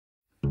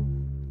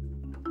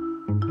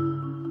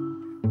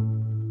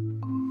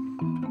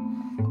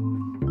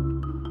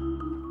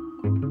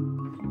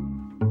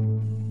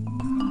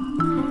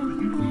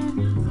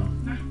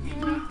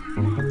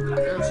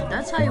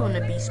That's how you want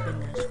to be spin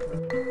this.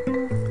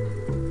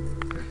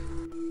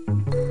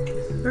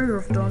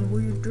 Hey, Don, what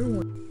are you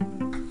doing?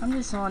 I'm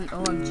just on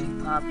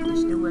OMGPOP,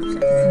 this new website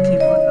for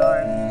keyboard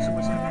art. So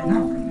what's that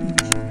random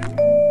page?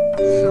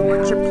 So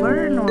what you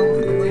playing on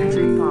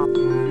OMGPOP?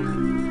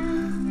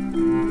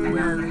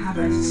 Well,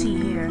 as you see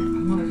here,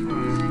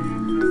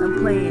 I'm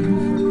playing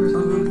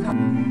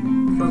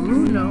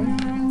Balloon.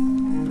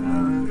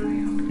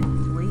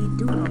 What are you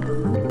doing on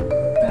Balloon?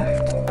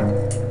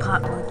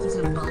 Pop monkeys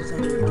and balls that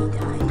need to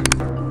die.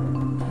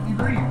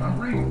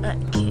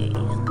 Okay.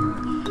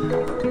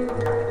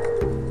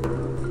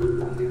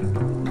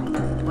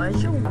 Why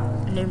is your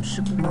name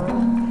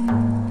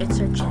Supergirl? It's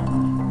her channel.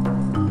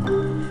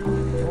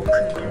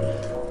 Okay.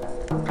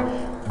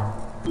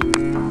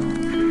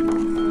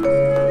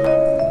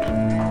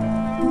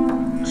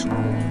 So,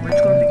 we're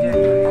just gonna begin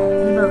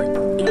in about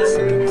like 8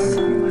 seconds.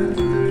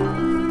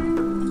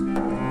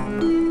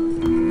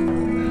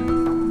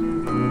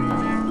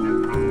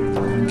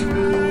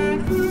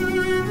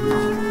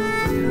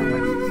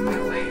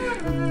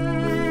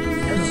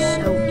 That's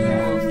so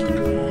evil.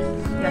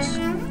 Yes,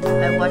 I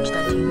watched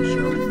that TV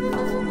show.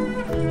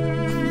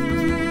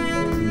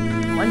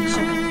 1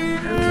 second.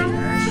 Okay,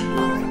 guys.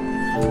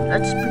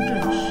 Let's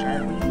begin,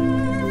 shall we?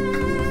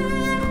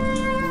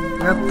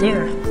 We're up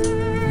there.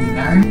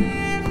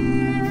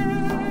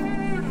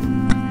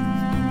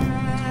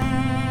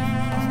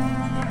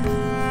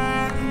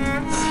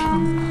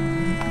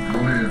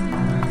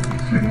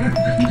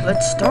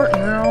 Let's start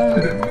now.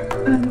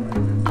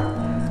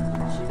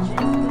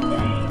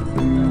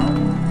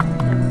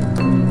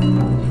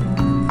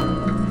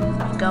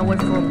 Gotta wait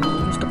for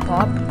balloons to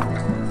pop.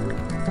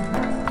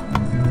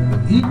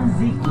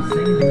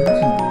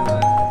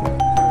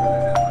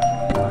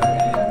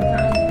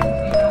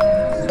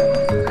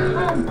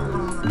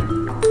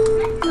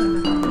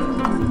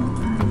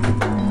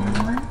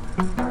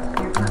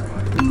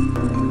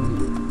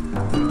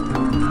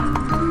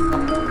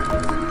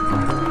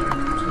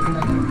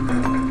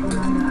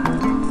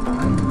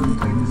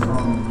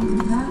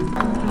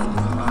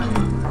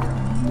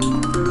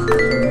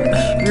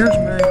 Excuse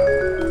me.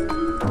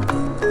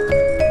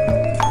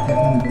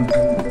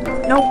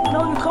 No,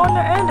 you can't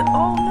end.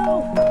 Oh no,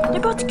 they're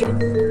about to get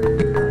it.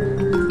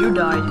 You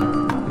died.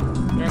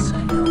 Yes, I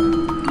know.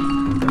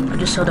 I'm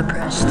just so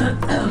depressed.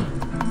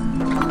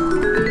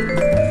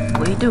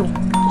 What do you do?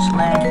 Just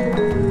land.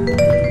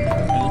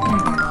 Making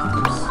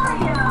bombs.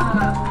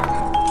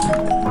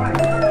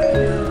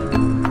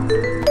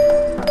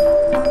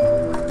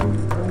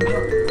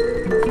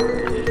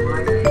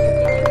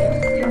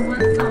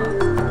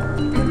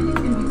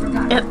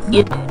 Yep,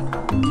 you did.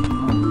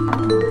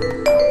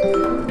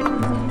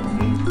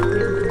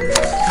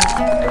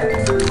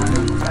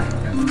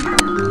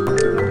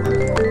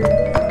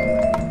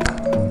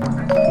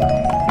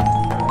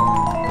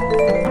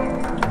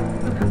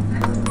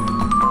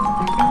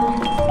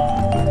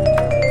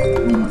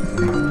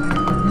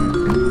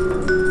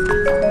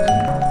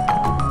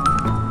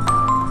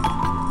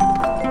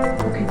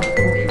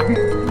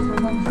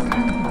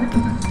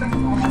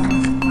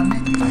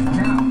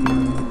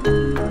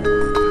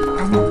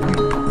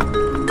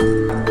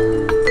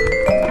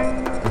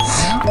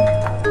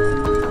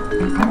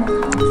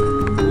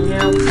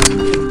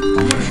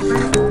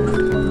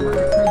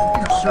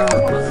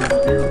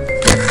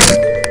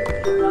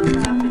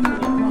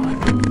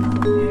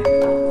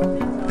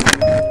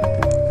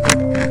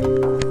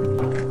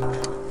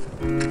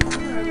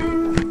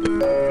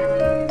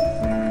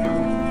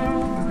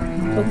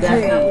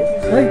 Okay,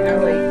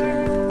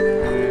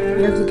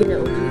 you have to get an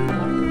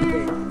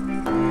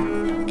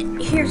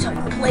OMGPOP. Here's how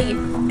you play it.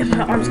 And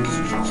my arms get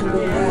stretched a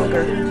little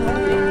longer.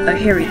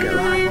 Here we go.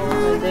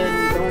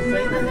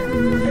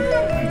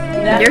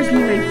 There's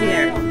me right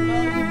there.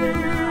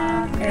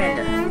 And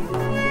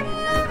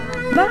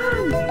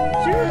Mom!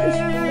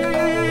 Seriously!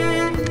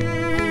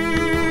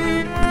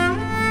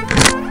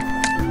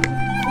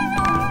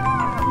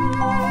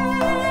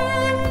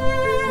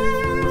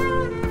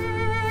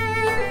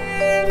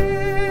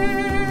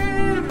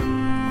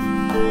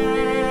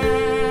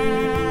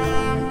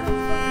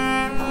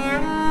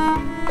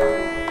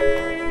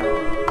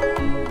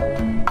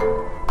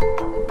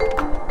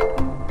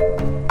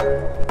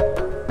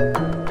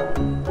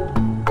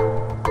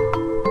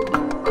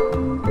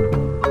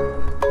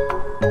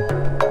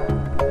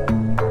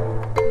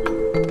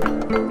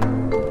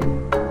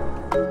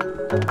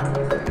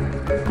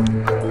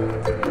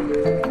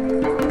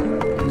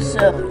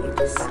 So, you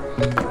just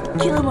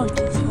kill the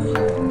monkeys.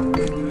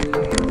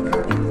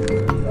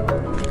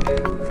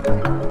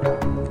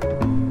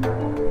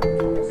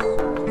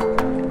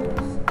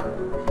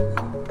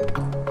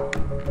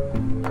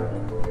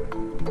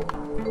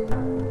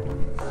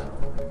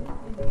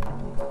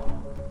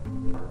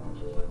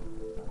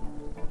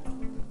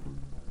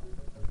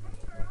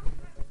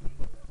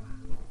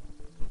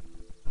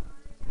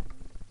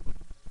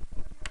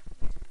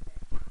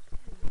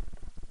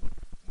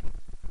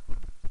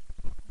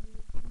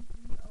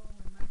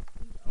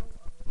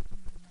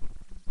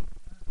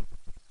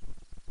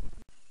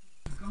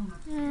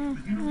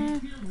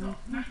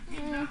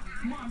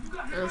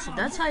 so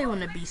that's how you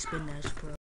want to be Spin Dash Pro.